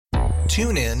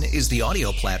TuneIn is the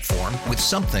audio platform with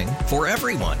something for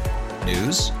everyone.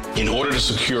 News. In order to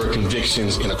secure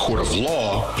convictions in a court of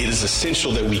law, it is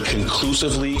essential that we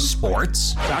conclusively.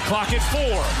 Sports. Shot clock at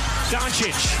 4.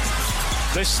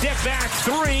 Doncic. The step back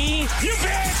 3. You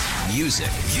bet. Music.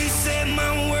 You set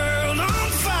my world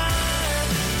on fire.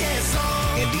 Yes,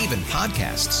 and even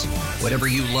podcasts. Whatever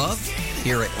you love,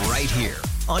 hear it right here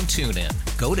on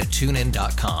TuneIn. Go to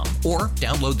TuneIn.com or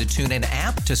download the TuneIn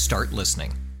app to start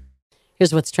listening.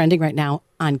 Here's what's trending right now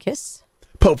on KISS.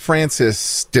 Pope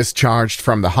Francis discharged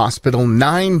from the hospital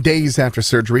 9 days after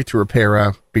surgery to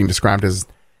repair being described as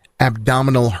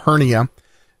abdominal hernia.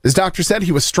 His doctor said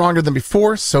he was stronger than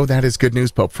before, so that is good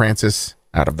news. Pope Francis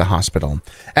out of the hospital.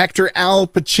 Actor Al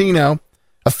Pacino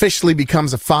officially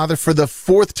becomes a father for the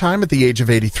fourth time at the age of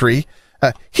 83.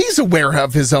 He's aware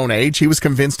of his own age. He was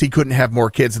convinced he couldn't have more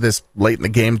kids this late in the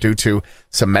game due to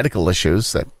some medical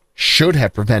issues that should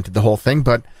have prevented the whole thing,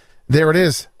 but there it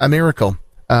is, a miracle.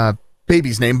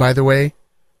 Baby's name, by the way,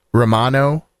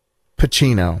 Romano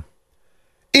Pacino.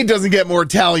 It doesn't get more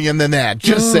Italian than that.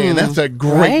 Just saying, that's a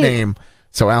great name.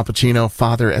 So Al Pacino,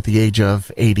 father at the age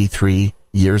of 83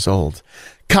 years old.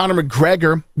 Conor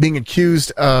McGregor being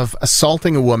accused of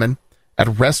assaulting a woman at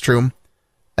a restroom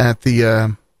at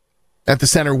the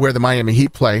center where the Miami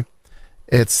Heat play.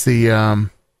 It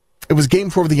was Game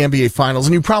 4 of the NBA Finals,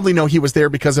 and you probably know he was there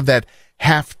because of that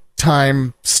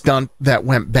halftime stunt that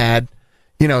went bad.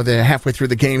 You know, halfway through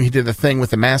the game, he did the thing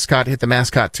with the mascot, hit the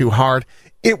mascot too hard.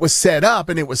 It was set up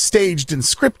and it was staged and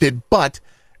scripted, but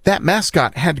that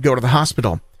mascot had to go to the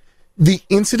hospital. The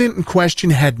incident in question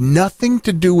had nothing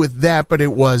to do with that, but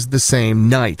it was the same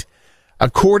night.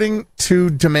 According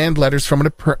to demand letters from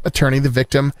an attorney, the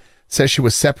victim says she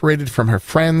was separated from her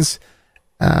friends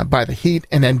by the Heat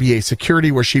and NBA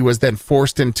security, where she was then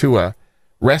forced into a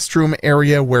restroom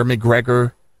area where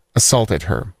McGregor assaulted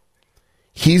her.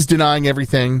 He's denying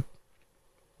everything.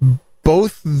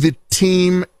 Both the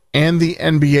team and the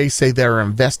NBA say they're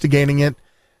investigating it.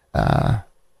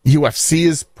 UFC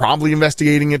is probably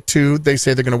investigating it too. They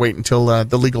say they're going to wait until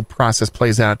the legal process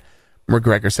plays out.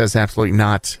 McGregor says absolutely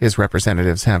not. His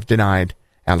representatives have denied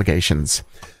allegations.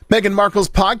 Meghan Markle's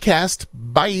podcast,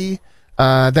 bye.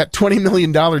 That $20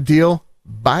 million deal,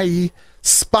 bye.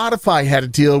 Spotify had a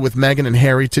deal with Meghan and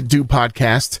Harry to do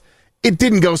podcasts. It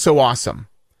didn't go so awesome.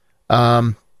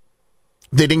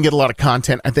 They didn't get a lot of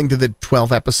content. I think they did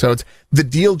 12 episodes. The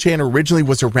deal, Jan, originally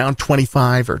was around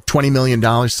 $25 or $20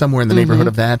 million, somewhere in the neighborhood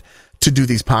of that, to do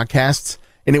these podcasts.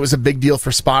 And it was a big deal for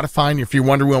Spotify. And if you're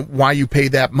wondering why you pay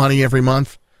that money every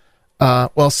month,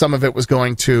 well, some of it was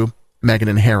going to Meghan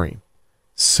and Harry.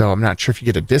 So I'm not sure if you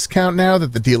get a discount now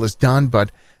that the deal is done,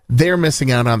 but they're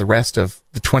missing out on the rest of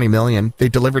the $20 million. They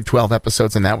delivered 12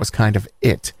 episodes, and that was kind of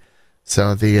it.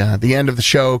 So the end of the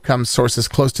show comes sources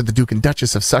close to the Duke and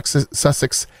Duchess of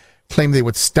Sussex claim they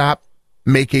would stop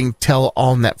making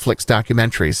tell-all Netflix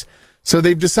documentaries. So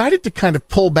they've decided to kind of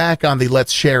pull back on the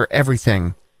let's share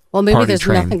everything. Well, maybe there's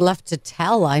nothing left to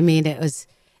tell. I mean,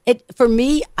 for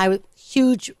me, I was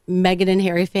huge Meghan and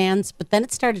Harry fans, but then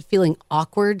it started feeling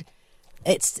awkward.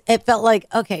 It felt like,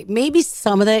 okay, maybe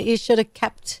some of that you should have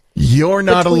kept. You're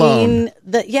not alone.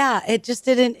 It just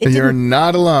didn't. You're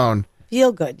not alone.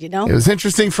 Feel good, you know? It was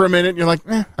interesting for a minute. You're like,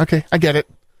 okay, I get it.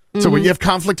 So when you have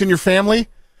conflict in your family,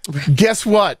 guess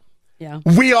what? Yeah.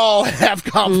 We all have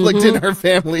conflict in our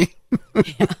family.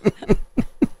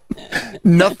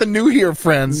 Nothing new here,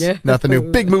 friends. Yeah. Nothing new.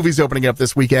 Big movies opening up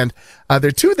this weekend. There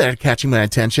are two that are catching my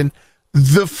attention.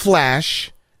 The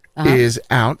Flash is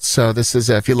out. So this is,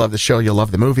 if you love the show, you'll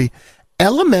love the movie.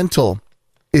 Elemental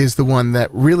is the one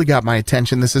that really got my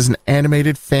attention. This is an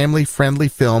animated, family-friendly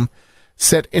film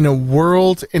set in a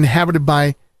world inhabited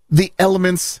by the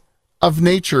elements of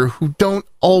nature who don't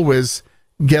always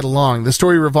get along. The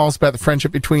story revolves about the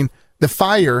friendship between the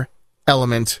fire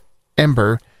element,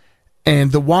 Ember,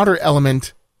 and the water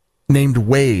element named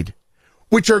Wade,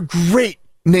 which are great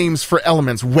names for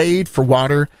elements. Wade for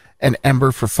water and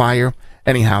Ember for fire.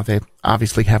 Anyhow, they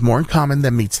obviously have more in common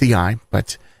than meets the eye,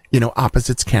 but,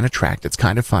 opposites can attract. It's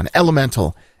kind of fun.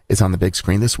 Elemental is on the big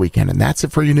screen this weekend, and that's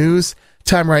it for your news.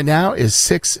 Time right now is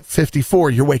 6:54.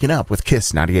 You're waking up with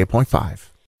KISS 98.5.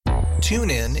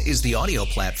 TuneIn is the audio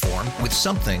platform with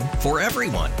something for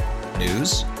everyone.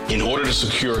 News. In order to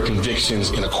secure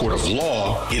convictions in a court of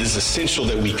law, it is essential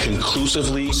that we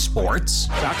conclusively. Sports.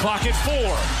 Shot clock at 4.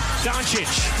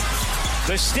 Doncic.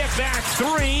 The step back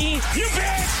 3. You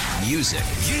bet. Music.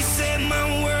 You set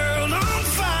my world on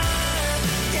fire.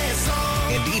 Yes,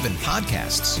 and even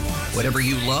podcasts. Whatever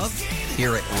you love,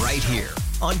 hear it right here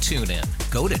on TuneIn.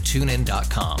 Go to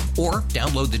TuneIn.com or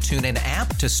download the TuneIn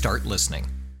app to start listening.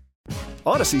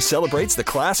 Odyssey celebrates the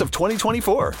class of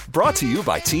 2024. Brought to you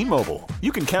by T-Mobile.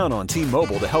 You can count on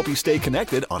T-Mobile to help you stay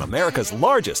connected on America's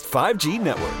largest 5G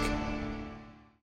network.